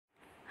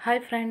Hi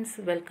friends,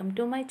 welcome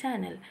to my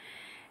channel.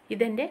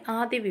 ഇതെൻ്റെ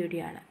ആദ്യ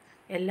video ആണ്.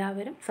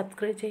 എല്ലാവരും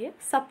സബ്സ്ക്രൈബ്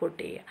ചെയ്യുക, സപ്പോർട്ട്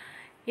ചെയ്യുക.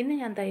 ഇന്ന്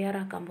ഞാൻ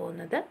തയ്യാറാക്കാൻ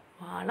പോകുന്നത്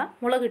വാള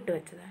മുളകിട്ട്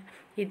വെച്ചതാണ്.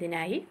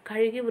 ഇതിനായി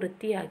കഴുകി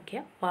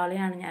വൃത്തിയാക്കിയ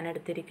വാളയാണ് ഞാൻ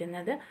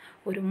എടുത്തിരിക്കുന്നത്.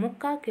 ഒരു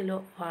 3/4 കിലോ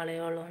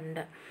വാളയോളം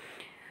ഉണ്ട്.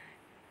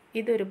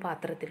 ഇതൊരു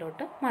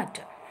പാത്രത്തിലോട്ട്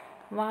മാറ്റാം.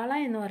 വാള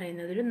എന്ന്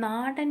പറയുന്നത് ഒരു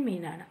നാടൻ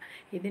മീനാണ്.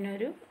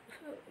 ഇതിനൊരു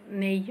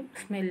നെയ്യും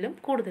സ്മെല്ലും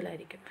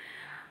കൂടുതലായിരിക്കും.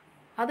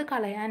 അത്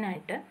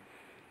കളയാനായിട്ട്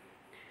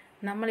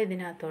നമ്മൾ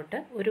ഇതിനകത്തോട്ട്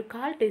ഒരു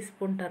 1/4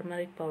 ടീസ്പൂൺ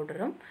ടർമറിക്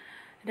പൗഡറും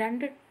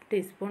 2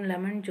 ടീസ്പൂൺ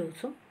ലെമൺ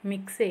ജ്യൂസും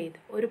മിക്സ് ചെയ്ത്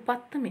ഒരു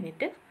 10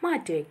 മിനിറ്റ്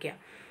മാറ്റി വയ്ക്കുക.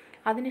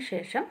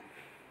 അതിനുശേഷം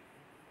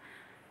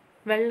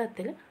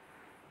വെള്ളത്തിൽ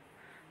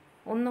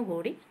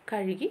ഒന്നുകൂടി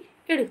കഴുകി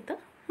എടുത്ത്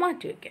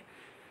മാറ്റി വയ്ക്കുക.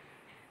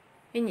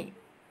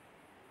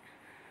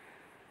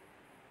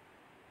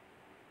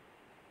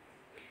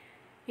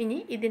 ഇനി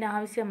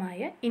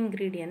ഇതിനാവശ്യമായ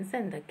ഇൻഗ്രീഡിയൻസ്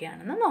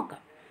എന്തൊക്കെയാണെന്ന്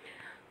നോക്കാം.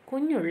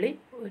 കുഞ്ഞുള്ളി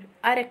ഒരു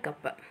 1/2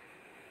 കപ്പ്,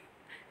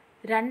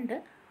 2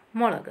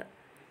 മുളക്,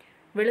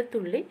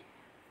 വെളുത്തുള്ളി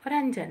ഒരു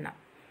 5 എണ്ണം,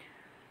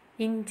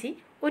 ഇഞ്ചി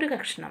ഒരു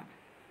കഷ്ണം,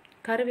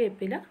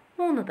 കറിവേപ്പില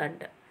 3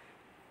 തണ്ട്,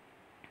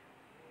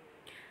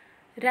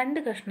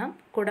 2 കഷ്ണം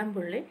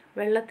കുടംപുള്ളി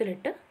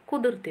വെള്ളത്തിലിട്ട്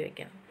കുതിർത്തി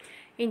വയ്ക്കണം.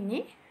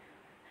 ഇനി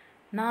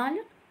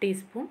 4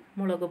 ടീസ്പൂൺ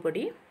മുളക്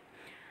പൊടി,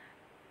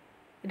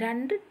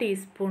 2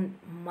 ടീസ്പൂൺ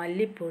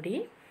മല്ലിപ്പൊടി,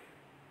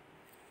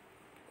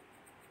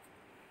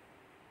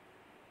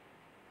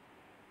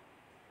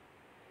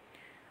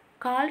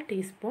 1/4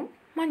 ടീസ്പൂൺ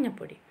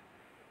മഞ്ഞൾപ്പൊടി.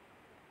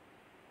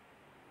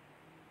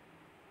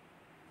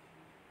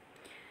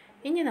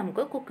 ഇനി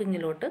നമുക്ക്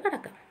കുക്കിങ്ങിലോട്ട്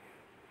കിടക്കാം.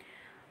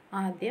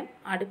 ആദ്യം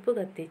അടുപ്പ്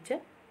കത്തിച്ച്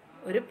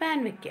ഒരു പാൻ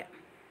വയ്ക്കുക.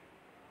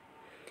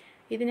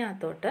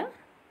 ഇതിനകത്തോട്ട്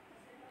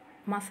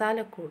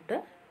മസാലക്കൂട്ട്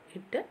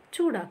ഇട്ട്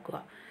ചൂടാക്കുക.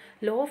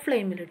 ലോ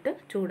ഫ്ലെയിമിലിട്ട്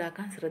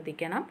ചൂടാക്കാൻ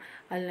ശ്രദ്ധിക്കണം,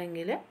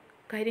 അല്ലെങ്കിൽ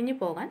കരിഞ്ഞു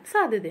പോകാൻ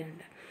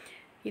സാധ്യതയുണ്ട്.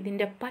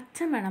 ഇതിൻ്റെ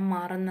പച്ചമണം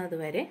മാറുന്നത്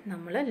വരെ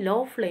നമ്മൾ ലോ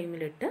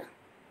ഫ്ലെയിമിലിട്ട്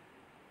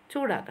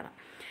ചൂടാക്കണം.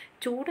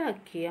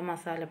 ചൂടാക്കിയ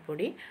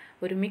മസാലപ്പൊടി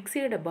ഒരു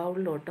മിക്സിയുടെ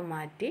ബൗളിലോട്ട്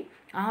മാറ്റി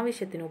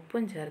ആവശ്യത്തിന്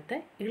ഉപ്പും ചേർത്ത്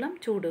ഇളം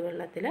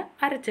ചൂടുവെള്ളത്തിൽ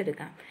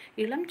അരച്ചെടുക്കണം.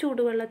 ഇളം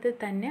ചൂടുവെള്ളത്തിൽ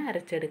തന്നെ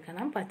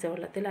അരച്ചെടുക്കണം,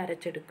 പച്ചവെള്ളത്തിൽ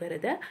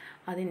അരച്ചെടുക്കരുത്.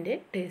 അതിൻ്റെ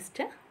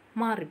ടേസ്റ്റ്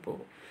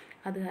മാറിപ്പോകും.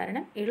 അത്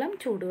കാരണം ഇളം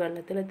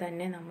ചൂടുവെള്ളത്തിൽ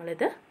തന്നെ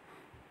നമ്മളിത്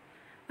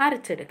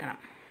അരച്ചെടുക്കണം.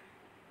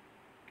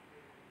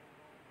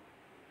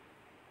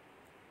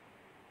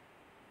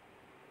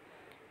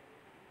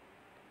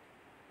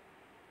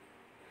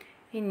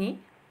 ഇനി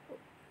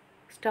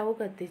സ്റ്റൗ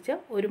കത്തിച്ച്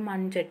ഒരു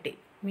മൺചട്ടി,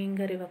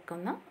 മീൻകറി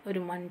വെക്കുന്ന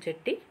ഒരു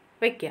മൺചട്ടി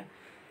വയ്ക്കുക.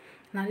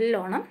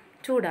 നല്ലോണം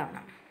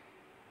ചൂടാവണം.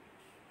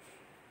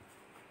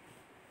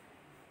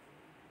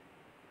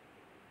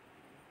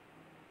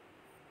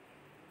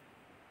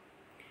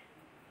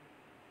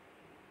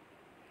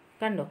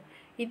 കണ്ടോ,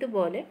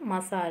 ഇതുപോലെ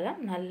മസാല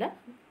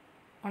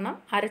നല്ലോണം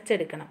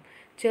അരച്ചെടുക്കണം.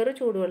 ചെറു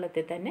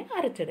ചൂടുവെള്ളത്തിൽ തന്നെ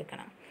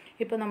അരച്ചെടുക്കണം.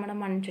 ഇപ്പോൾ നമ്മുടെ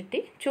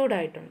മൺചട്ടി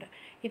ചൂടായിട്ടുണ്ട്.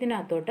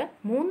 ഇതിനകത്തോട്ട്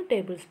 3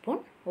 ടേബിൾ സ്പൂൺ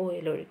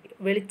ഓയിൽ ഒഴിക്കുക.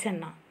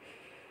 വെളിച്ചെണ്ണ,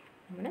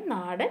 നമ്മുടെ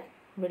നാടൻ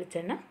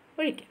വെളിച്ചെണ്ണ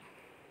ഒഴിക്കുക.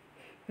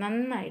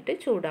 നന്നായിട്ട്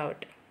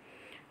ചൂടാവട്ടെ.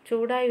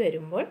 ചൂടായി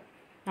വരുമ്പോൾ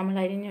നമ്മൾ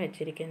അരിഞ്ഞു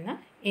വച്ചിരിക്കുന്ന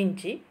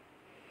ഇഞ്ചി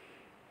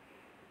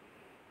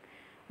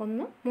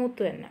ഒന്ന്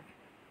മൂത്ത് തന്നെ.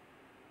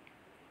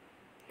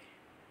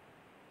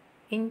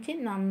 ഇഞ്ചി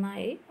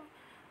നന്നായി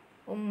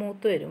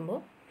മൂത്ത്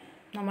വരുമ്പോൾ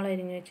നമ്മൾ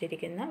അരിഞ്ഞു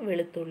വച്ചിരിക്കുന്ന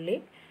വെളുത്തുള്ളി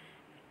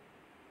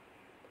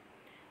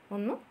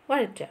ഒന്ന്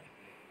വഴറ്റുക.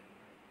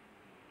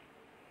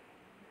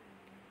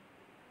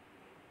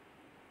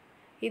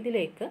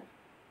 ഇതിലേക്ക്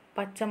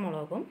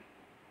പച്ചമുളകും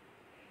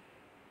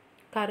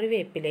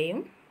കറിവേപ്പിലയും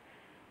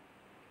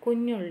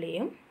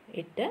കുഞ്ഞുള്ളിയും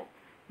ഇട്ട്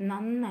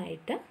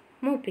നന്നായിട്ട്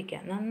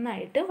മൂപ്പിക്കുക.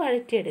 നന്നായിട്ട്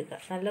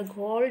വഴറ്റിയെടുക്കുക. നല്ല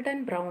ഗോൾഡൻ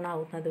ബ്രൗൺ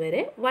ആവുന്നത്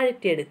വരെ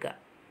വഴറ്റിയെടുക്കുക.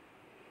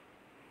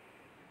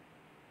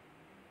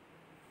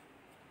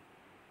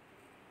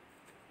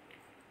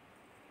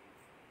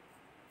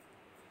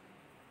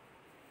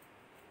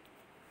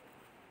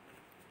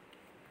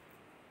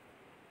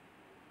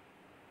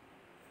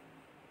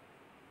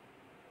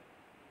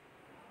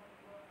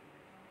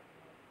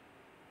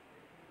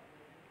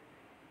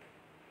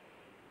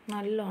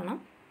 നല്ലോണം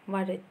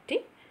വഴറ്റി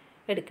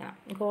എടുക്കണം.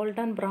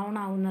 ഗോൾഡൻ ബ്രൗൺ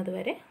ആവുന്നത്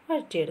വരെ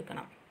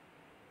വഴറ്റിയെടുക്കണം.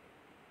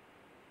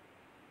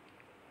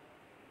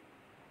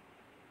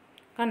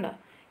 കണ്ടോ,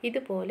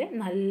 ഇതുപോലെ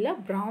നല്ല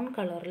ബ്രൗൺ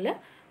കളറിൽ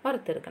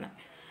വറുത്തെടുക്കണം.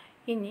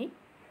 ഇനി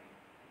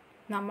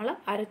നമ്മൾ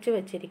അരച്ച്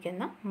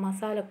വച്ചിരിക്കുന്ന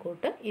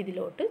മസാലക്കൂട്ട്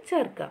ഇതിലോട്ട്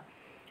ചേർക്കുക.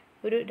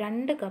 ഒരു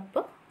 2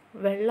 കപ്പ്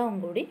വെള്ളവും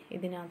കൂടി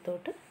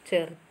ഇതിനകത്തോട്ട്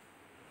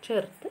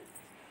ചേർത്ത്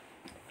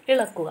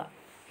ഇളക്കുക.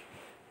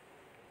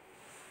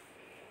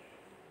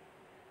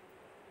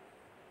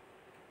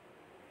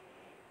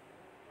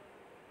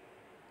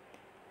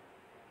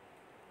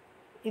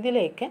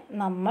 ഇതിലേക്ക്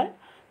നമ്മൾ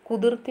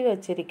കുതിർത്തി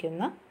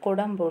വച്ചിരിക്കുന്ന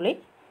കുടംപുളി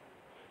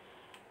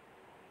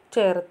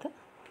ചേർത്ത്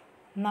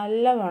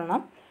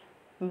നല്ലവണ്ണം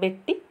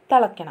വെട്ടി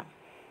തിളയ്ക്കണം.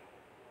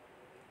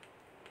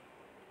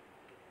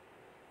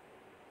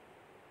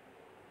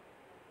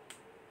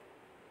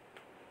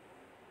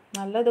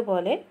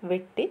 നല്ലതുപോലെ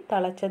വെട്ടി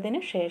തിളച്ചതിന്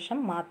ശേഷം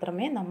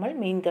മാത്രമേ നമ്മൾ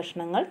മീൻ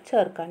കഷ്ണങ്ങൾ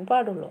ചേർക്കാൻ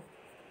പാടുള്ളൂ.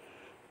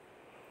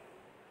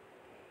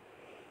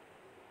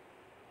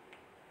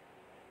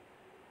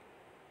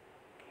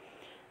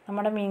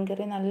 നമ്മുടെ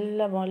മീൻകറി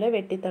നല്ലപോലെ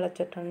വെട്ടി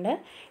തിളച്ചിട്ടുണ്ട്.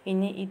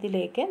 ഇനി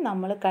ഇതിലേക്ക്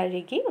നമ്മൾ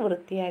കഴുകി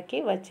വൃത്തിയാക്കി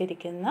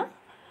വച്ചിരിക്കുന്ന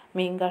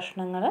മീൻ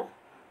കഷ്ണങ്ങൾ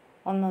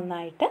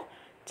ഒന്നൊന്നായിട്ട്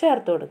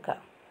ചേർത്ത് കൊടുക്കുക.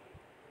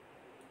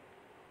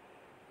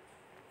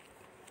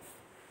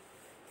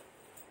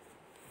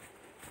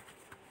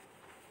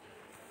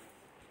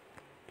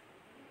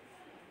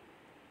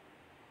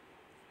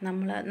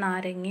 നമ്മൾ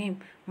നാരങ്ങയും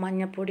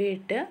മഞ്ഞൾപ്പൊടിയും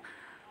ഇട്ട്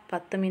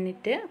 10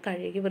 മിനിറ്റ്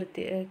കഴുകി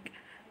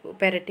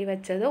പുരട്ടി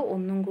വെച്ചത്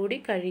ഒന്നും കൂടി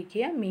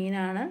കഴുകിയ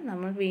മീനാണ്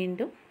നമ്മൾ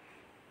വീണ്ടും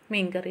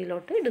മീൻ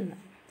കറിയിലോട്ട്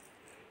ഇടുന്നത്.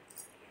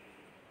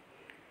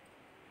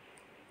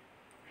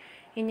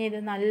 ഇനി ഇത്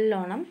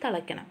നല്ലോണം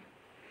തിളയ്ക്കണം,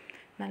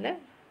 നല്ല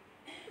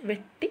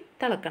വെട്ടി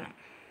തിളക്കണം.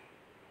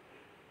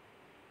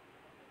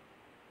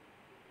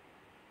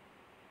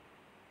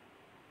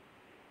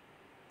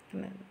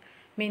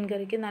 മീൻ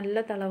കറിക്ക്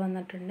നല്ല തിള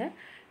വന്നിട്ടുണ്ട്.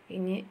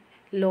 ഇനി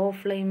ലോ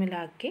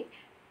ഫ്ലെയിമിലാക്കി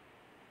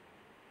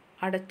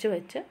അടച്ചു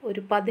വെച്ച്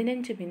ഒരു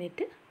 15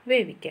 മിനിറ്റ്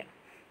വേവിക്കാം.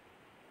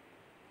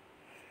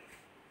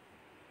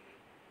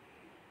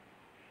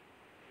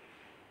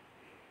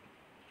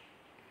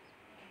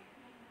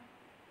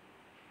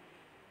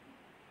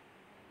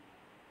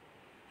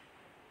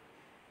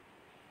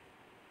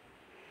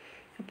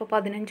 ഇപ്പോൾ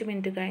 15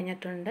 മിനിറ്റ്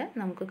കഴിഞ്ഞിട്ടുണ്ട്.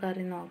 നമുക്ക്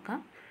കറി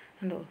നോക്കാം.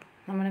 കണ്ടോ,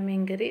 നമ്മുടെ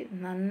മീൻകറി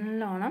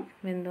നല്ലോണം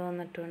വെന്ത്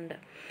വന്നിട്ടുണ്ട്.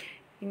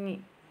 ഇനി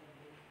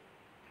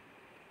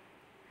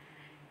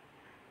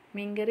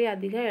മീൻകറി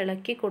അധികം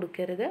ഇളക്കി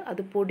കൊടുക്കരുത്,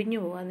 അത് പൊടിഞ്ഞു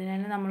പോകും.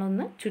 അതിനാൽ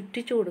നമ്മളൊന്ന്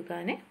ചുറ്റിച്ചു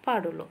കൊടുക്കാനേ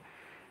പാടുള്ളൂ.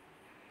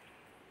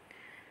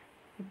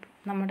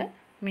 നമ്മുടെ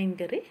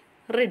മീൻകറി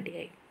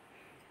റെഡിയായി.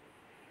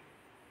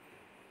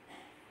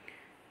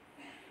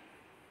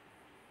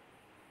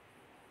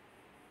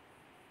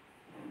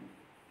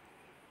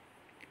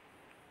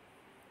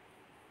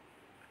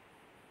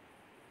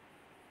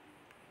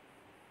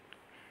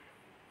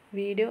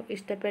 വീഡിയോ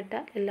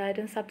ഇഷ്ടപ്പെട്ടാൽ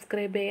എല്ലാവരും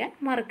സബ്സ്ക്രൈബ് ചെയ്യാൻ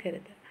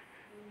മറക്കരുത്.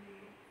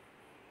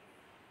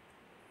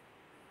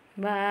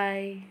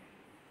 Bye.